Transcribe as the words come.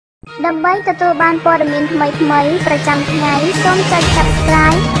ដើម្បីទទួលបានព័ត៌មានថ្មីៗប្រចាំថ្ងៃសូមចុច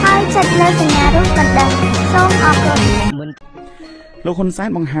Subscribe ហើយចុចលើសញ្ញារូបកណ្ដឹងសូមអរគុណលោកហ៊ុនសែន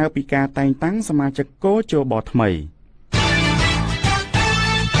បង្ហើបពីការតែងតាំងសមាជិកគោជបថ្មី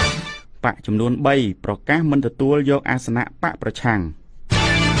បកចំនួន3ប្រកាសមិនទទួលយកអាសនៈបកប្រឆាំង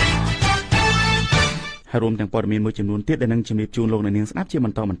ហើយរួមទាំងព័ត៌មានមួយចំនួនទៀតដែលនឹងជម្រាបជូនលោកអ្នកនាងស្ដាប់ជាប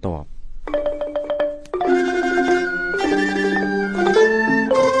ន្តបន្ទាប់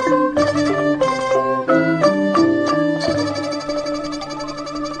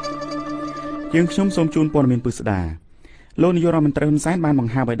យើងខ្ញុំសូមជូនព័ត៌មានពិស្ដាលោកនាយករដ្ឋមន្ត្រីហ៊ុនសែនបានប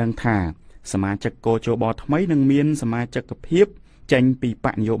ង្ហើបឲ្យដឹងថាសមាជិកគោជបថ្មីនឹងមានសមាជិកភាពចេញពីប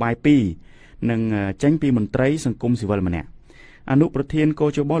កនយោបាយ2និងចេញពីមន្ត្រីសង្គមស៊ីវិលម្នាក់អនុប្រធានគោ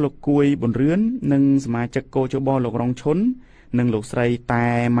ជបលោកគួយប៊ុនរឿននិងសមាជិកគោជបលោករងឈុននិងលោកស្រីតែ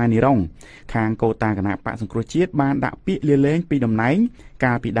ម៉ានីរ៉ុងខាងកោតាគណៈបកសង្គ្រោះជាតិបានដាក់ពាក្យលាលែងពីតំណែង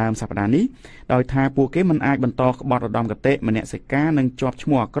កាលពីដើមសប្តាហ៍នេះដោយថាពួកគេមិនអាចបន្តក្បត់ឧត្តមគតិមនសិការនិងជាប់ឈ្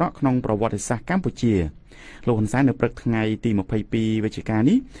មោះអាក្រក់ក្នុងប្រវត្តិសាស្ត្រកម្ពុជាលោកហ៊ុនសែននៅព្រឹកថ្ងៃទី22វិច្ឆិកា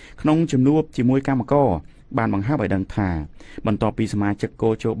នេះក្នុងជំនួបជាមួយគណៈកម្មការបានបង្ហើបឲ្យដឹងថាបន្ទាប់ពីសមាជិកគោ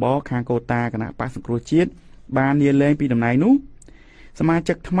ជបខាងកោតាគណៈបកសង្គ្រោះជាតិបានលាលែងពីតំណែងនោះសមា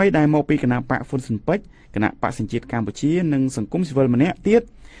ជិកថ្មីដែលមកពីគណៈបកហ៊ុនស៊ិនពេជ្រគណៈបកសញ្ជាតិកម្ពុជានិងសង្គមស៊ីវិលម្នាក់ទៀត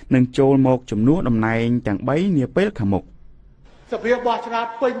នឹងចូលមកជំនួសតំណែងទាំង3នាពេលខាងមុខសភាបោះឆ្នោត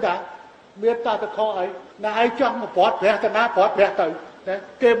ពេញតាមានតាតខអីណែឯងចង់មកប្រត់ព្រះតាណាប្រត់ព្រះទៅណា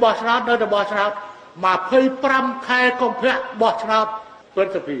គេបោះឆ្នោតនៅតែបោះឆ្នោត25ខែកុម្ភៈបោះឆ្នោតព្រឹ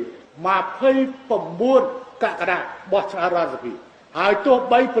ទ្ធសភា29កក្កដាបោះឆ្នោតរដ្ឋសភាហើយទោះ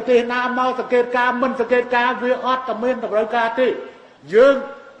បីប្រទេសណាមកសង្កេតការមិនសង្កេតការវាអត់តែមានតម្រូវការទេយើង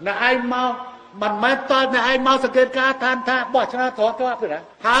ណែឯងមកមិនមែនតើអ្នកឯងមកសង្កេតការថាបោះឆ្នោតត្រង់ទៅទេណា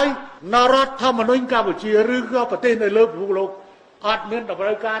ហើយនរដ្ឋធម្មនុញ្ញកម្ពុជាឬក៏ប្រទេសនៅលើពិភពលោកអត់មានតម្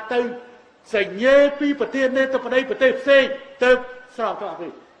រូវការទៅសញ្ញេពីប្រទេសនេះទៅប្តីប្រទេសផ្សេងទៅស្របទៅអត់ទេ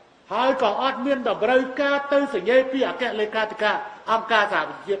ហើយក៏អត់មានតម្រូវការទៅសញ្ញេពីអគ្គលេខាធិការអង្គការសហ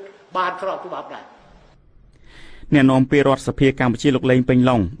ប្រជាជាតិបានស្របច្បាប់ដែរអ្នកនាំពាក្យរដ្ឋសភាកម្ពុជាលោកលេងពេញ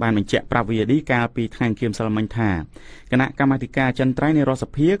ឡុងបានបញ្ជាក់ប្រាប់ VOD កាលពីថ្ងៃគៀមសិលមិញថាគណៈកម្មាធិការចិនត្រៃនៃរដ្ឋស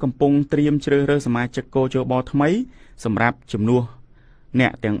ភាកំពុងត្រៀមជ្រើសរើសសមាជិកគោជបថ្មីសម្រាប់ជំនួសអ្ន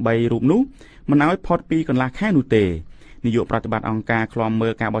កទាំង3រូបនោះមិនឲ្យផុតពីកន្លះខែនោះទេនាយកប្រតិបត្តិអង្គការឃ្លាំមើ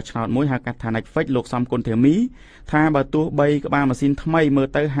លការបោះឆ្នោតមួយហៅកាត់ថា Netflix លោកសំគុណធាមីថាបើទោះបីក្បាលម៉ាស៊ីនថ្មីមើល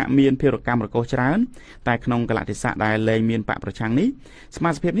ទៅហាក់មានភារកម្មរកោសច្រើនតែក្នុងកលៈទេសៈដែលលែងមានបកប្រឆាំងនេះសមា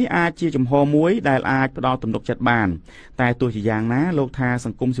ជិកភាពនេះអាចជាចំហមួយដែលអាចផ្ដល់ទំនុកចិត្តបានតែទោះជាយ៉ាងណាលោកថាស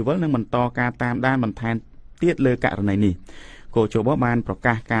ង្គមស៊ីវិលនឹងបន្តការតាមដានបន្ថែមទៀតលើករណីនេះគោជបបានប្រ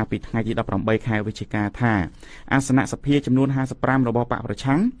កាសកាលពីថ្ងៃទី18ខែវិច្ឆិកាថាអាសនៈសភាចំនួន55របស់បកប្រ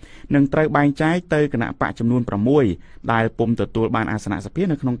ឆាំងនឹងត្រូវបែងចែកទៅគណៈបកចំនួន6ដែលពុំទទួលបានអាសនៈសភា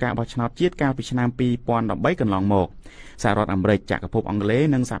នៅក្នុងការបោះឆ្នោតជាតិកាលពីឆ្នាំ2013កន្លងមកសហរដ្ឋអាមេរិកចក្រភពអង់គ្លេស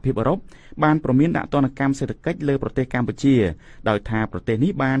និងសហភាពអឺរ៉ុបបានព្រមានដាក់ទណ្ឌកម្មសេដ្ឋកិច្ចលើប្រទេសកម្ពុជាដោយថាប្រទេស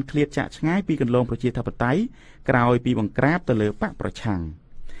នេះបានឃ្លាតចាកឆ្ងាយពីគន្លងប្រជាធិបតេយ្យក្រោយពីបង្ក្រាបទៅលើបកប្រឆាំង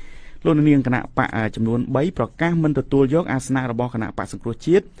លោកនាងគណៈបកចំនួន3ប្រកាសមិនទទួលយកអាសនៈរបស់គណៈបកសង្គ្រោះ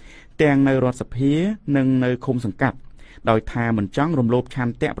ជាតិទាំងនៅរដ្ឋសភានិងនៅឃុំសង្កាត់ដោយថាមិនចង់រំលោភឆ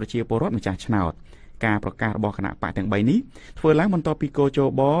ន្ទៈប្រជាពលរដ្ឋម្ចាស់ឆ្នោតការប្រកាសរបស់គណៈបកទាំង3នេះធ្វើឡើងបន្ទាប់ពីគោជ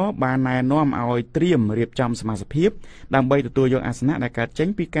បបានណែនាំឲ្យត្រៀមរៀបចំសមាជិកភាពដើម្បីទទួលយកអាសនៈដែលកើតចេញ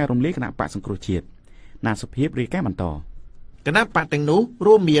ពីការរំលាយគណៈបកសង្គ្រោះជាតិណាសុភាពរាយការណ៍បន្តគណៈបកទាំងនោះ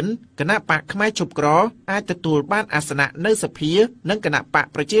រួមមានគណៈបកខ្មែរជប់ក្រអាចទទួលបានអាសនៈនៅសភានិងគណៈបក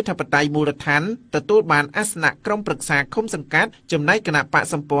ប្រជាធិបតេយ្យមូលដ្ឋានទទួលបានអាសនៈក្រុមប្រឹក្សាឃុំសង្កាត់ចំណែកគណៈបក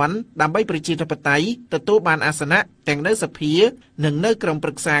សម្ព័ន្ធដើម្បីប្រជាធិបតេយ្យទទួលបានអាសនៈទាំងនៅសភានិងនៅក្រុមប្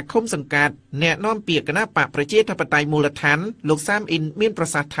រឹក្សាឃុំសង្កាត់អ្នកនាំពាក្យគណៈបកប្រជាធិបតេយ្យមូលដ្ឋានលោកសាមអ៊ីនមានប្រ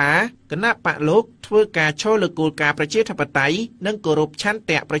សាសន៍ថាគណៈបកលោកធ្វើការឈរលើគោលការណ៍ប្រជាធិបតេយ្យនិងគោរពឆន្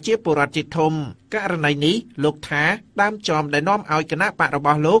ទៈប្រជាពលរដ្ឋជាធំករណីនេះលោកថាដើមចំដែលនាំឲ្យគណៈបករប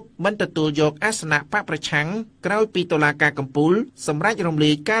ស់លោកមិនទទួលយកអាសនៈបកប្រឆាំងក្រោយពីតុលាការកំពូលសម្រេចរំ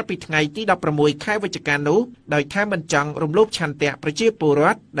លាយកាលពីថ្ងៃទី16ខែវិច្ឆិកានោះដោយថាមិនចង់រំលោភឆន្ទៈប្រជាពលរ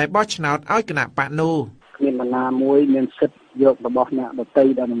ដ្ឋដែលបោះឆ្នោតឲ្យគណៈបកនោះគ្មានបណ្ណាមួយមានសិទ្ធិយករបស់អ្នកដទៃ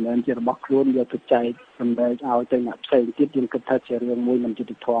ដែលមិនមែនជារបស់ខ្លួនយកទៅចែកសម្ដែងឲ្យទៅអ្នកផ្សេងទៀតយើងគិតថាជារឿងមួយមិនយុត្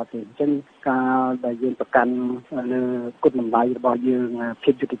តិធម៌ទេអញ្ចឹងការដែលយើងប្រកាន់លើគុណតម្លៃរបស់យើង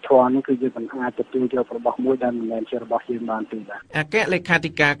ភាពយុត្តិធម៌នេះគឺយើងមិនអាចទទួលយករបស់មួយដែលមិនមែនជារបស់យើងបានទេបាទអគ្គលេខា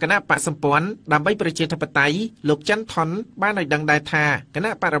ធិការគណៈបកសម្ព័ន្ធដើម្បីប្រជាធិបតេយ្យលោកច័ន្ទថនបានឲ្យដឹងដែរថាគ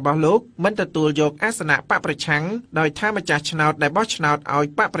ណៈបករបស់លោកមិនទទួលយកអាសនៈបកប្រឆាំងដោយថាម្ចាស់ឆ្នោតដែលបោះឆ្នោតឲ្យ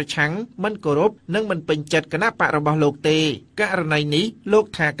បកប្រឆាំងមិនគោរពនិងមិនពេញចិត្តគណៈបករបស់លោកទេ ករណីនេះលោក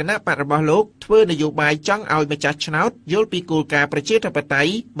ថាគណៈបករបស់លោកធ្វើនយោបាយចង់ឲ្យម្ចាស់ឆ្នោតយល់ពីគោលការណ៍ប្រជាធិបតេយ្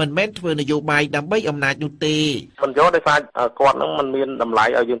យមិនមែនធ្វើនយោបាយដើម្បីអំណាចនោះទេមិនយកដោយសារគាត់នឹងមិនមានតម្លៃ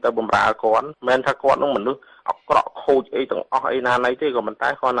ឲ្យយើងទៅបម្រើគាត់មិនថាគាត់នឹងមនុស្សអក្រក់ខូចអីទាំងអស់អីណាណីទេក៏មិនតែ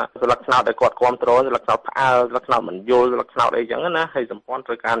គាត់ណាស្លឹកឆ្នោតដែលគាត់គ្រប់គ្រងស្លឹកឆ្នោតផ្អើលស្លឹកឆ្នោតមិនយល់ស្លឹកឆ្នោតអីចឹងណាហើយសម្ព័ន្ធ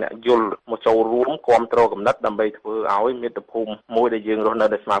ត្រូវការអ្នកយល់មកចូលរួមគ្រប់គ្រងកំណត់ដើម្បីធ្វើឲ្យមាតុភូមិមួយដែលយើងរស់នៅ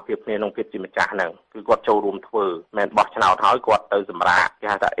ដោយស្មារតីគ្នាក្នុងភាពជាម្ចាស់ហ្នឹងគឺគាត់ចូលរួមធ្វើមិនបោះឆ្នោតហើយគាត់ទៅសម្រាកគេ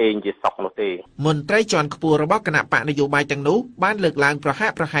ហៅថាអេងជាសក់នោះទេមន្ត្រីជាន់ខ្ពស់របស់គណៈបកនយោបាយទាំងនោះបានលើកឡើងប្រហា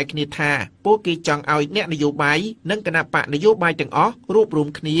ក់ប្រហែលគ្នាថាពួកគេចង់ឲ្យអ្នកនយោបាយនិងគណៈបកនយោបាយទាំងអស់រួបរวม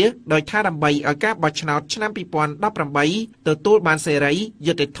គ្នាដោយថាដើម្បីឲ្យការបោះឆ្នោតឆ្នាំ2018ទទួលបានសេរី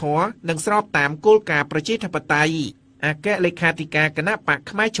យុត្តិធម៌និងស្របតាមគោលការណ៍ប្រជាធិបតេយ្យអគ្គលេខាធិការគណៈបក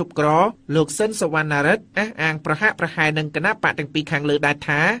ផ្នែកឈប់ក្រលោកសិនសវណ្ណារិទ្ធអះអាងប្រហាក់ប្រហែលនឹងគណៈបកទាំងពីរខាងលើដែរ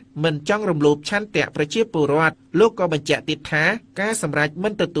ថាមិនចង់រំលោភឆន្ទៈប្រជាពលរដ្ឋលោកក៏បញ្ជាក់ទៀតថាការសម្រេចមិ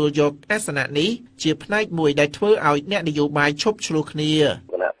នទទួលយកអាសនៈនេះជាផ្នែកមួយដែលធ្វើឲ្យអ្នកនយោបាយឈប់ឆ្លោះគ្នា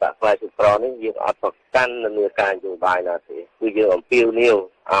គណៈបកផ្នែកឈប់ក្រនេះយើងអត់ប្រកាន់នៅការនយោបាយណាទេគឺយើងអំពាវនាវ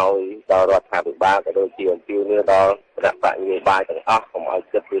ឲ្យដល់រដ្ឋាភិបាលក៏ដូចជាអំពាវនាវដល់គណៈបកនយោបាយទាំងអស់កុំឲ្យ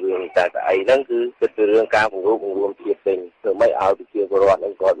គិតពីរឿងតែស្អីហ្នឹងគឺគិតពីរឿងការពង្រួមជាតិពេញធ្វើម៉េចឲ្យប្រជាពលរដ្ឋនឹ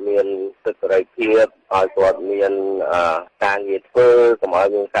ងគាត់មានសិទ្ធិសេរីភាពឲ្យគាត់មានការងារធ្វើកុំឲ្យ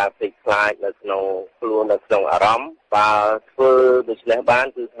មានការភ្លេចខ្លាចនៅក្នុងខ្លួននៅក្នុងអារម្មណ៍បើធ្វើដូច្នេះបាន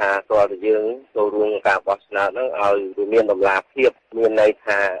គឺថាគាត់តែយើងចូលរួមការបោះឆ្នោតហ្នឹងឲ្យវាមានតម្លាភាពមានន័យ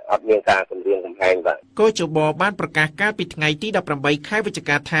ថាអត់មានការគំរាមកំហែងបាទកោជបបានប្រកាសកាលពីថ្ងៃទី18ខែវិច្ឆិ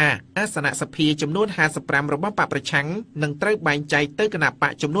កាថាអាសនៈសភាចំនួន55របស់បកប្រឆាំងនឹងត្រូវបែងចែកទៅគណៈប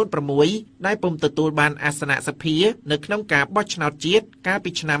កចំនួន6ដែលពុំទទួលបានអាសនៈសភានៅក្នុងការបោះឆ្នោតជាតិកាល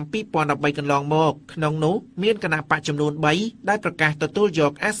ពីឆ្នាំ2013កន្លងមកក្នុងនោះមានគណៈបកចំនួន3ដែលប្រកាសទទួលយ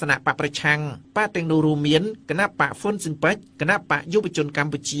កអាសនៈបកប្រឆាំងបកទាំងនោះរួមមានគណៈបកហ៊ុនស៊ិនប៉ិចគណៈបកយុវជនក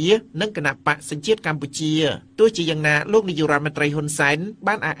ម្ពុជានិងគណៈបកសញ្ជាតិកម្ពុជាទោះជាយ៉ាងណាលោកនាយករដ្ឋមន្ត្រីហ៊ុនសែន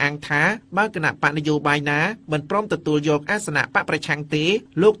បានអះអាងថាបើគណៈបកនយោបាយណាមិនព្រមទទួលយកអាសនៈបកប្រឆាំងទេ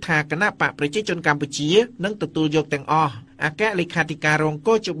លោកថាគណៈបកប្រជាជនកម្ពុជានឹងទទួលយកទាំងអស់អគ្គលេខាធិការរង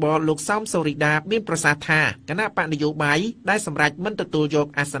កោជបលោកសោមសូរីដាមានប្រសាសន៍ថាគណៈបកនយោបាយដែលសម្រេចមិនទទួលយក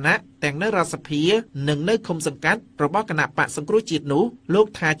អាសនៈទាំងនៅរដ្ឋសភានិងនៅឃុំសង្កាត់របស់គណៈបកសង្គ្រោះជាតិនោះលោក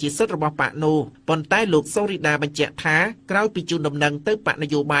ថាជាសិទ្ធិរបស់បកនោះប៉ុន្តែលោកសូរីដាបញ្ជាក់ថាក្រោយពីជូនដំណឹងទៅបកន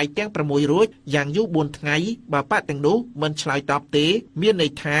យោបាយទាំង6រួចយ៉ាងយូរ4ថ្ងៃបើបកទាំងនោះមិនឆ្លើយតបទេមានន័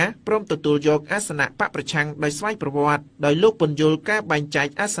យថាព្រមទទួលយកអាសនៈបកប្រឆាំងដោយស្វ័យប្រវត្តិដោយលោកពន្យល់ការបែងចែក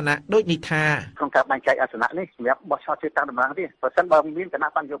អាសនៈដូចនេះថាក្នុងការបែងចែកអាសនៈនេះសម្រាប់បោះឆ្នោតជាតិតាមតម្រងទៀតបើសិនបើមានគណៈ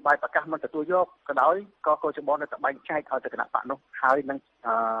បកនយោបាយប្រកាសមិនទទួលយកក៏ដោយក៏កោជបនៅតែបែងចែកឲ្យទៅគណៈបកនោះហើយនឹង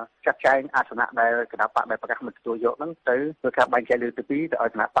ចាត់ចែងអាសនៈដែលគណៈបកដែលប្រកាសមិនទទួលយកហ្នឹងទៅធ្វើការបែងចែកលើកទី2ទៅឲ្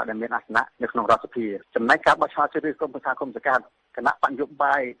យគណៈបកដែលមានអាសនៈនៅក្នុងរដ្ឋសភាចំណែកការបោះឆ្នោតជាតិឬក្រុមប្រឹក្សាគុំសង្កាត់គណៈបកនយោ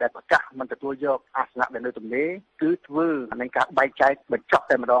បាយដែលប្រកាសមិនទទួលយកអាសនៈដែលនៅទំនេរគឺធ្វើនៃការបែងចែកបញ្ចប់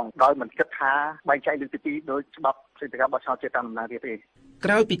តែម្ដងដោយមិនគិតថាបែងចែកលើកទី2ដោយច្បាប់ស្តីពីការបោះឆ្នោតជាតិតាមដំណើរទៀតទេ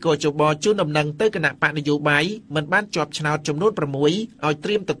ក្រោយពីកោជបជូនដំណឹងទៅគណៈបកនយោបាយមិនបានជាប់ឆ្នោតចំនួន6ឲ្យត្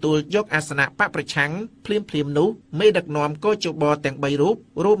រៀមទទួលយកអាសនៈបកប្រឆាំងភ្លាមនោះមេដឹកនាំកោជបទាំង3រូប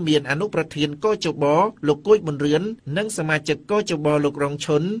រួមមានអនុប្រធានកោជបលោកគួយប៊ុនរឿននិងសមាជិកកោជបលោករង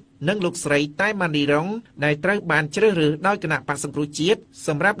ឈុននិងលោកស្រីតែម៉ានីរងដែលត្រូវបានជ្រើសរើសដោយគណៈបក្សសង្គ្រោះជាតិស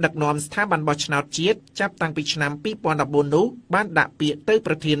ម្រាប់ដឹកនាំស្ថាប័នបោះឆ្នោតជាតិចាប់តាំងពីឆ្នាំ2014នោះបានដាក់ពាក្យទៅ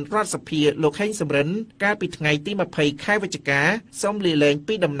ប្រធានរដ្ឋសភាលោកហេងសំរិនកាលពីថ្ងៃទី20ខែវិច្ឆិកាសូមលាលែង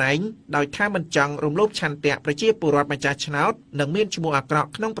ពីតំណែងដោយថាមិនចង់រំលោភឆន្ទៈប្រជាពលរដ្ឋម្ចាស់ឆ្នោតនិងមានឈ្មោះអាក្រក់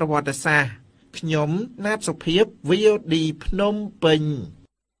ក្នុងប្រវត្តិសាស្ត្រខ្ញុំណាតសុភាព VOD ភ្នំពេញ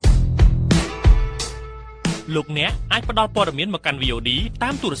លោកអ្នកអាចផ្ដល់ព័ត៌មានមកកាន់ VOD តា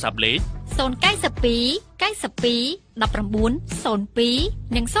មទូរស័ព្ទលេខ092 92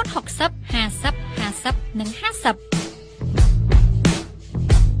 1902និង060 50 50និង50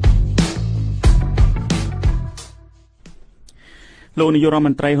លោកនាយករដ្ឋម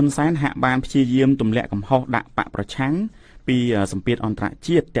ន្ត្រីហ៊ុនសែនហាក់បានព្យាយាមទម្លាក់កំហុសដាក់បកប្រឆាំងពីសម្ពាធអន្តរ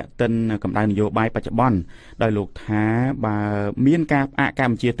ជាតិតាក់ទិនកម្ដៅនយោបាយបច្ចុប្បន្នដោយលោកថាបើមានការផ្អាកក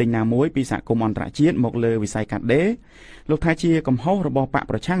ម្មជាទិញណាមួយពីសហគមន៍អន្តរជាតិមកលើវិស័យកាត់ដេរលោកថាជាកំហុសរបស់បក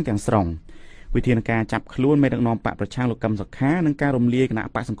ប្រឆាំងទាំងស្រុងវិធានការចាប់ខ្លួនមេដឹកនាំបកប្រឆាំងលោកកឹមសុខានិងការរំលាយគណៈ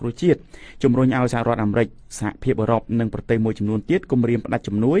បកសង្គ្រោះជាតិជំរុញឲ្យសហរដ្ឋអាមេរិកសហភាពអឺរ៉ុបនិងប្រទេសមួយចំនួនទៀតគម្រាមផ្ដាច់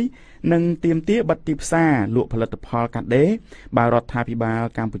ជំនួយនិងទាមទារបិទទីផ្សារលក់ផលិតផលកាត់ដេរបើរដ្ឋាភិបាល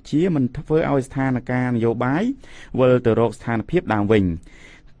កម្ពុជាមិនធ្វើឲ្យស្ថានភាពនយោបាយវិលទៅរកស្ថានភាពដើមវិញ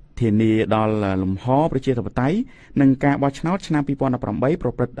ធានាដល់លំហប្រជាធិបតេយ្យនិងការបោះឆ្នោតឆ្នាំ2018ប្រ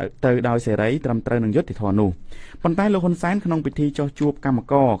ព្រឹត្តទៅដោយសេរីត្រឹមត្រូវនឹងយុត្តិធម៌នោះប៉ុន្តែលោកហ៊ុនសែនក្នុងពិធីចុះជួបគណៈកម្ម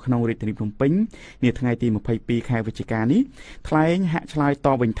ការក្នុងរាជធានីភ្នំពេញនាថ្ងៃទី22ខែវិច្ឆិកានេះថ្លែងហាក់ឆ្លើយត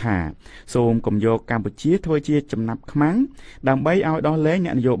បវិញថាសូមកុំយកកម្ពុជាធ្វើជាចំណាប់ខ្មាំងដើម្បីឲ្យដោះលែងអ្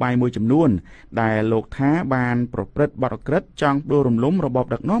នកនយោបាយមួយចំនួនដែលលោកថាបានប្រព្រឹត្តបទឧក្រិដ្ឋចង់ដួលរំលំរបប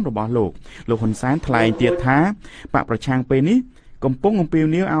ដឹកនាំរបស់លោកហ៊ុនសែនថ្លែងទៀតថាបកប្រឆាំងពេលនេះកំពុងអំពាវ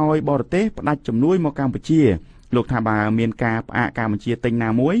នាវឲ្យបរទេសផ្ដាច់ជំនួយមកកម្ពុជាលោកថាបើមានការផ្អាកការបញ្ជាទិញណា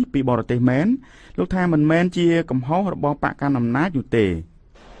មួយពីបរទេសមែនលោកថាមិនមែនជាកំហុសរបស់បកកណ្ដាលអំណាចនោះទេ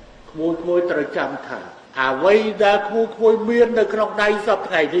ក្មួយត្រូវចាំថាអ្វីដែលក្មួយមាននៅក្នុងដៃសព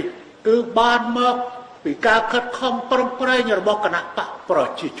ថ្ងៃនេះគឺបានមកពីការខិតខំប្រឹងប្រែងរបស់គណៈបកប្រ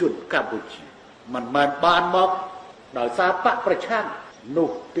ជាជនកម្ពុជាមិនមែនបានមកដោយសារបកប្រឆាំងនោះ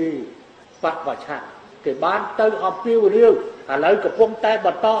ទេបកប្រឆាំងគេបានទៅអំពាវនាវឥឡូវកំពុងតែប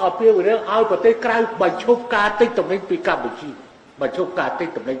ន្តអំពាវនាវឲ្យប្រទេសក្រៅបញ្ឈប់ការទិញទំនិញពីកម្ពុជាបញ្ឈប់ការទិញ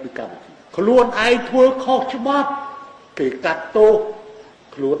ទំនិញពីកម្ពុជាខ្លួនឯងធ្វើខុសច្បាប់គេកាត់ទោស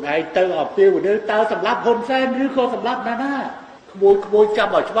ខ្លួនឯងទៅអំពាវនាវតើសម្រាប់ហ៊ុនសែនឬក៏សម្រាប់ណាក្មួយចាំ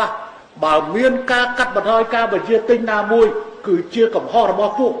ឲ្យច្បាស់បើមានការកាត់បន្ថយការបញ្ជាទិញណាមួយគឺជាកំហុសរប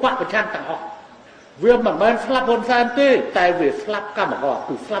ស់ពួកបកប្រឆាំងទាំងអស់វាមិនមែនស្លាប់ហ៊ុនសែនទេតែវាស្លាប់កម្មករ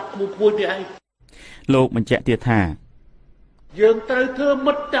គឺស្លាប់ក្មួយនេះឯងលោកបញ្ជាក់ទៀតថាយើងត្រូវធ្វើ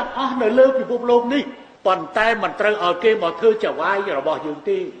មិត្តទាំងអស់នៅលើពិភពលោកនេះប៉ុន្តែមិនត្រូវឲ្យគេមកធ្វើចវាយរបស់យើង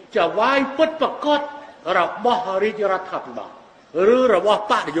ទេចវាយពិតប្រាកដរបស់រាជរដ្ឋាភិបាលឬរបស់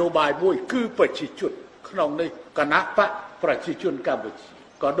បកនយោបាយមួយគឺប្រជាជនក្នុងនេះគណៈបកប្រជាជនកម្ពុជា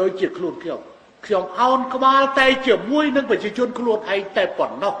ក៏ដូចជាខ្លួនខ្ញុំអោនក្បាលតែជាមួយនឹងប្រជាជនខ្លួនឯងតែប៉ុ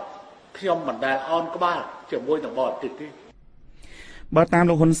ណ្ណោះខ្ញុំមិនដែលអោនក្បាលជាមួយនឹងបរទេសទេបើតាម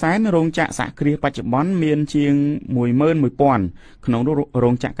លោកហ៊ុនសែនរោងចក្រសហគ្រាសបច្ចុប្បន្នមានជាង 11,000 ក្នុងនោះរោ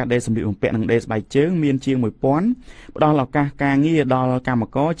ងចក្រកាត់ដេរសម្លៀកបំពាក់និងដេរស្បែកជើងមានជាង 1,000 ផ្ដល់ឱកាសការងារដល់កម្ម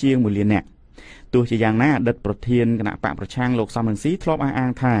ករជាង 1 លាននាក់ទោះជាយ៉ាងណាអតីតប្រធានគណៈបកប្រឆាំងលោកសំរងស៊ីធ្លាប់អះអា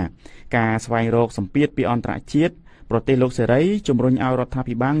ងថាការស្វែងរកសម្ពាធពីអន្តរជាតិប្រទេសលោកសេរីជំរុញឲ្យរដ្ឋា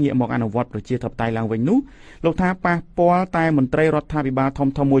ភិបាលងាកមកអនុវត្តប្រជាធិបតេយ្យឡើងវិញនោះលោកថាប៉ះពាល់តែមន្ត្រីរដ្ឋាភិបាលធំ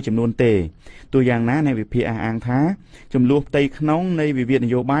ៗមួយចំនួនទេទោះយ៉ាងណាអ្នកវិភាគអះអាងថាចំនួនផ្ទៃក្នុងនៃវិវាទន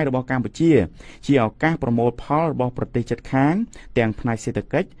យោបាយរបស់កម្ពុជាជាឱកាសប្រមូលផលរបស់ប្រទេសជិតខាងទាំងផ្នែកសេដ្ឋ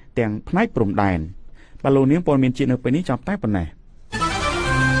កិច្ចទាំងផ្នែកព្រំដែនបាទលោកនាងព័ត៌មានជាតិនៅពេលនេះចប់តែប៉ុណ្ណេះ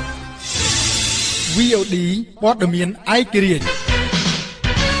VOD ព័ត៌មានឯករាជ្យ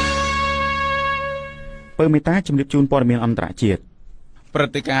ពើមេតាជំរាបជូនព័ត៌មានអន្តរជាតិព្រឹ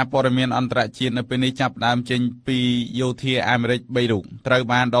ត្តិការណ៍ព័ត៌មានអន្តរជាតិនៅពេលនេះចាប់ផ្ដើមចេញពីយោធាអាមេរិក3រូបត្រូវ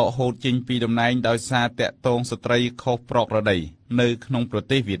បានដកហូតចេញពីតំណែងដោយសារតាក់ទងស្ត្រីខុសប្រក្រតីនៅក្នុងប្រ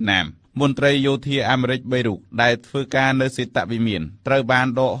ទេសវៀតណាមមន្ត្រីយោធាអាមេរិក3រូបដែលធ្វើការនៅសេតវិមានត្រូវបាន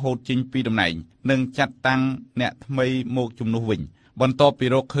ដកហូតចេញពីតំណែងនិងចាត់តាំងអ្នកថ្មីមកជំនួសវិញបន្ទាប់ពី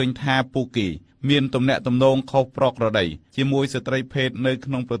រកឃើញថាពួកគេមានទំនាក់ទំនងខុសប្រក្រតីជាមួយស្ត្រីភេទនៅក្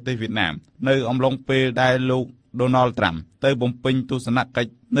នុងប្រទេសវៀតណាមនៅអំឡុងពេលដែលលោក Donald Trump ទៅបំពេញទស្សនកិច្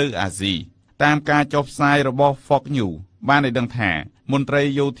ចនៅអាស៊ីតាមការចុះផ្សាយរបស់ Fox News បានឲ្យដឹងថាមន្ត្រី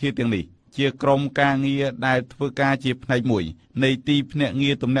យោធាទាំងនេះជាក្រុមការងារដែលធ្វើការជាផ្នែកមួយនៃទីភ្នាក់ងា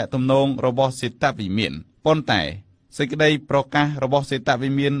រទំនាក់ទំនងរបស់សេតវិមានប៉ុន្តែសេចក្តីប្រកាសរបស់សេតវិ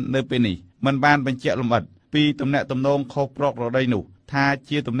មាននៅពេលនេះមិនបានបញ្ជាក់លម្អិតពីទំនាក់ទំនងខុសប្រក្រតីនោះថា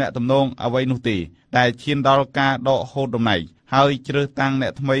ជាទំនាក់ទំនងអ្វីនោះទេដែលឈានដល់ការដកហូតតំណែងហើយជ្រើសតាំងអ្ន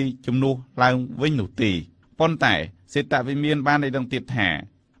កថ្មីជំនួសឡើងវិញនោះទេប៉ុន្តែសេតវិមានបានឲ្យដឹងទៀតថា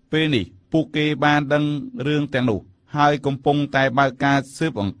ពេលនេះពួកគេបានដឹងរឿងទាំងនោះហើយកំពុងតែបើកការស៊ើ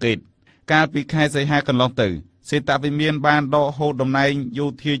បអង្កេតកាលពីខែសីហាកន្លងទៅសេតវិមានបានដកហូតតំណែងយោ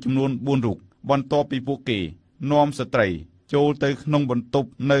ធាចំនួន4រូបបន្ទាប់ពីពួកគេនាំស្ត្រីចូលទៅក្នុងបន្ទប់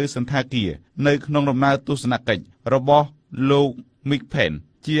នៅសន្តាគារនៅក្នុងដំណើរទស្សនកិច្ចរបស់លោក Mike Pence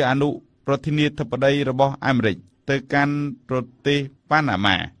ជាអនុប្រធានាធិបតីរបស់អាមេរិកទៅកាន់ប្រទេសប៉ាណា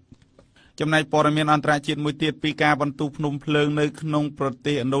ម៉ាចំណែកព័ត៌មានអន្តរជាតិមួយទៀតពីការបន្ទុះភ្នំភ្លើងនៅក្នុងប្រ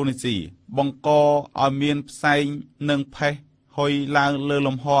ទេសឥណ្ឌូនេស៊ីបង្កឲ្យមានផ្សែងនិងផេះហុយឡើងលើ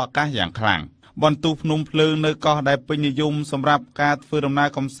លំហអាកាសយ៉ាងខ្លាំងបន្ទុះភ្នំភ្លើងនៅកោះដែលពេញនិយមសម្រាប់ការធ្វើដំណើរ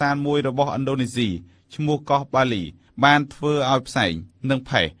កម្សាន្តមួយរបស់ឥណ្ឌូនេស៊ីឈ្មោះកោះបាលីបានធ្វើឲ្យផ្សែងនិង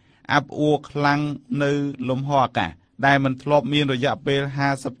ផេះអាប់អួរខ្លាំងនៅលំហអាកាសដែលមិនធ្លាប់មានរយៈពេល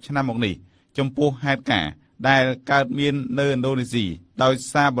50ឆ្នាំមកនេះចំពោះហេតុការណ៍ដែលកើតមាននៅឥណ្ឌូនេស៊ីដោយ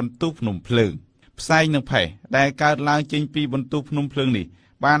សារបន្ទុះភ្នំភ្លើងផ្សែងនិងផេះដែលកើតឡើងចេញពីបន្ទុះភ្នំភ្លើងនេះ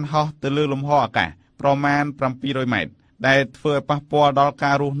បានហោះទៅលើលំហអាកាសប្រមាណ700ម៉ែត្រដែលធ្វើឲ្យប៉ះពាល់ដល់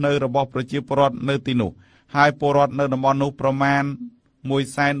ការរស់នៅរបស់ប្រជាពលរដ្ឋនៅទីនោះហើយពលរដ្ឋនៅតំបន់នោះប្រមាណ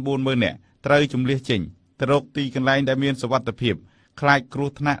 140,000 នាក់ត្រូវជម្លៀសចេញទៅរកទីកន្លែងដែលមានសុវត្ថិភាព ខ្លាចគ្រោះ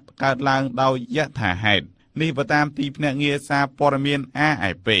ថ្នាក់កើតឡើងដោយយថាហេតុនេះបើតាមទីភ្នាក់ងារសារព័ត៌មាន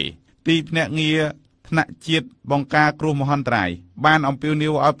AFP ទីភ្នាក់ងារថ្នាក់ជាតិបង្ការគ្រោះមហន្តរាយបានអំពាវនា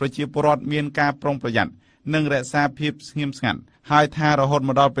វឲ្យប្រជាពលរដ្ឋមានការប្រុងប្រយ័ត្ននិងរក្សាភាពស្ងៀមស្ងាត់ហើយថារហូតម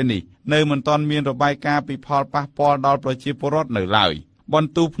កដល់ពេលនេះនៅមិនទាន់មានរបាយការណ៍ពីផលប៉ះពាល់ដល់ប្រជាពលរដ្ឋនៅឡើយបន្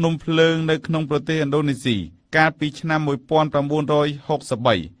ទុះភ្នំភ្លើងនៅក្នុងប្រទេសឥណ្ឌូនេស៊ីកាលពីឆ្នាំ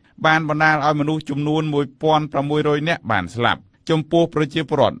1963បានបណ្ដាលឲ្យមនុស្សចំនួន1600នាក់បានស្លាប់ចំពោះប្រជា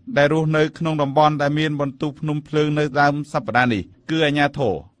ពលរដ្ឋដែលរស់នៅក្នុងតំបន់ដែលមានបន្ទុះភ្នំភ្លើងនៅដើមសប្តាហ៍នេះគឺអាជ្ញាធ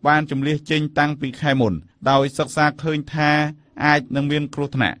របានជម្លៀសចេញតាំងពីខែមុនដោយសិក្សាឃើញថាអាចនឹងមានគ្រោះ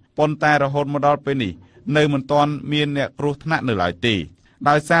ថ្នាក់ប៉ុន្តែរហូតមកដល់ពេលនេះនៅមិនទាន់មានអ្នកគ្រោះថ្នាក់នៅឡើយទេ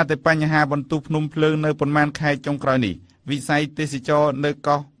ដោយសារតែបញ្ហាបន្ទុះភ្នំភ្លើងនៅប៉ុន្មានខែចុងក្រោយនេះវិស័យទេសចរនៅ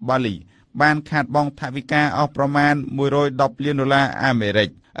កោះបាលីបានខាតបង់ថវិកាអស់ប្រមាណ$110 លានអាមេរិក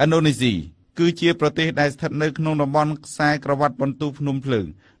ឥណ្ឌូនេស៊ីគឺជាប្រទេសដែលស្ថិតនៅក្នុងតំបន់ខ្សែក្រវ៉ាត់បន្ទុះភ្នំភ្លើង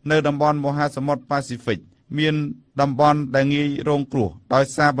នៅតំបន់មហាសមុទ្រប៉ាស៊ីហ្វិកមានតំបន់ដែលងាយរងគ្រោះដោយ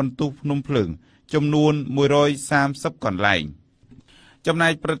សារបន្ទុះភ្នំភ្លើងចំនួន130កន្លែងចំណែ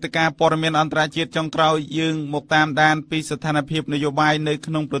កព្រឹត្តិការណ៍ព័ត៌មានអន្តរជាតិចុងក្រោយយើងមកតាមដានពីស្ថានភាពនយោបាយនៅ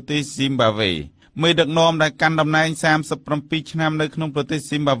ក្នុងប្រទេសស៊ីមបាវេមេដឹកនាំដែលកាន់តំណែង37ឆ្នាំនៅក្នុងប្រទេស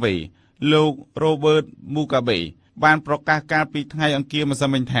ស៊ីមបាវេលោក Robert Mugabe បានប្រកាសកាលពីថ្ងៃអង្គារម្សិល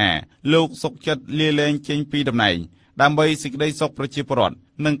មិញថាលោកសុខចិត្តលាលែងចេញពីតំណែងដើម្បីសេចក្តីសុខប្រជាពលរដ្ឋ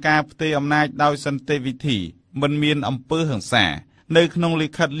និងការផ្ទេរអំណាចដោយសន្តិវិធីមិនមានអំពើហិង្សានៅក្នុងលិ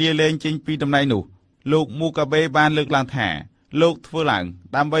ខិតលាលែងចេញពីតំណែងនោះលោក Mugabe បានលើកឡើងថាលោកធ្វើឡើង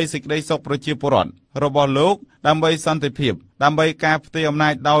ដើម្បីសេចក្តីសុខប្រជាពលរដ្ឋរបស់លោកដើម្បីសន្តិភាពដើម្បីការផ្ទេរអំណា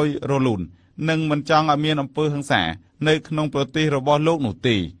ចដោយរលូននិងមិនចង់ឲ្យមានអំពើហិង្សានៅក្នុងប្រទេសរបស់លោកនោះ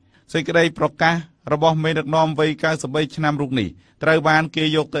ទេសេចក្តីប្រកាសរបស់មេដឹកនាំវ័យ93ឆ្នាំរូបនេះត្រូវបានគេ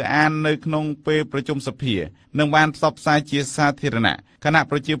យកទៅអាននៅក្នុងពេលប្រជុំសភានិងបានផ្សព្វផ្សាយជាសាធារណៈគណៈ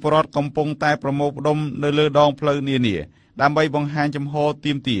ប្រជាពលរដ្ឋកំពុងតែប្រមូលផ្ដុំនៅលើដងផ្លូវនានាដើម្បីបង្ហាញចំហ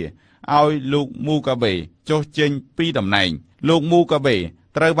ទាមទារឲ្យលោក Mugabe ចុះចេញពីតំណែងលោក Mugabe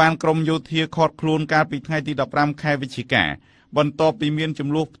ត្រូវបានក្រុមយោធាឃាត់ខ្លួនកាលពីថ្ងៃទី15ខែវិច្ឆិកាបន្ទាប់ពីមានជ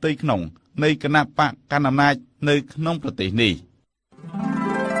ម្លោះផ្ទៃក្នុងនៃគណៈបកកណ្ដាលអំណាចនៅក្នុងប្រទេសនេះ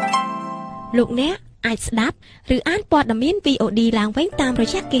លោកអ្នកអាចស្ដាប់ឬអានព័ត៌មាន VOD ឡើងវិញតាមរ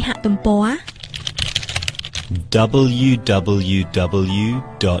យៈគេហទំព័រ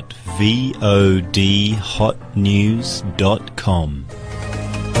www.vodhotnews.com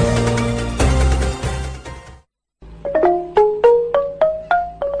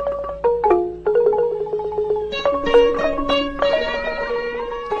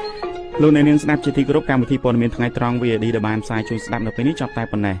លោកអ្នកនាងស្ដាប់ជាទីគោរពកម្មវិធីព័ត៌មានថ្ងៃត្រង់ VOD ដែលបានផ្សាយជូនស្ដាប់នៅពេលនេះចប់តែ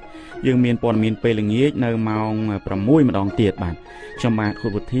ប៉ុណ្ណេះយើងមានព័ត៌មានពេលល្ងាចនៅម៉ោង 6 ម្ដងទៀតបាទខ្ញុំបាទខុស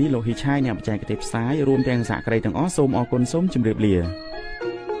វុធីលោកហ៊ីឆាយអ្នកបច្ចេកទេសផ្សាយរួមទាំងសហគ្រាសទាំងអស់សូមអរគុណសូមជម្រាបលា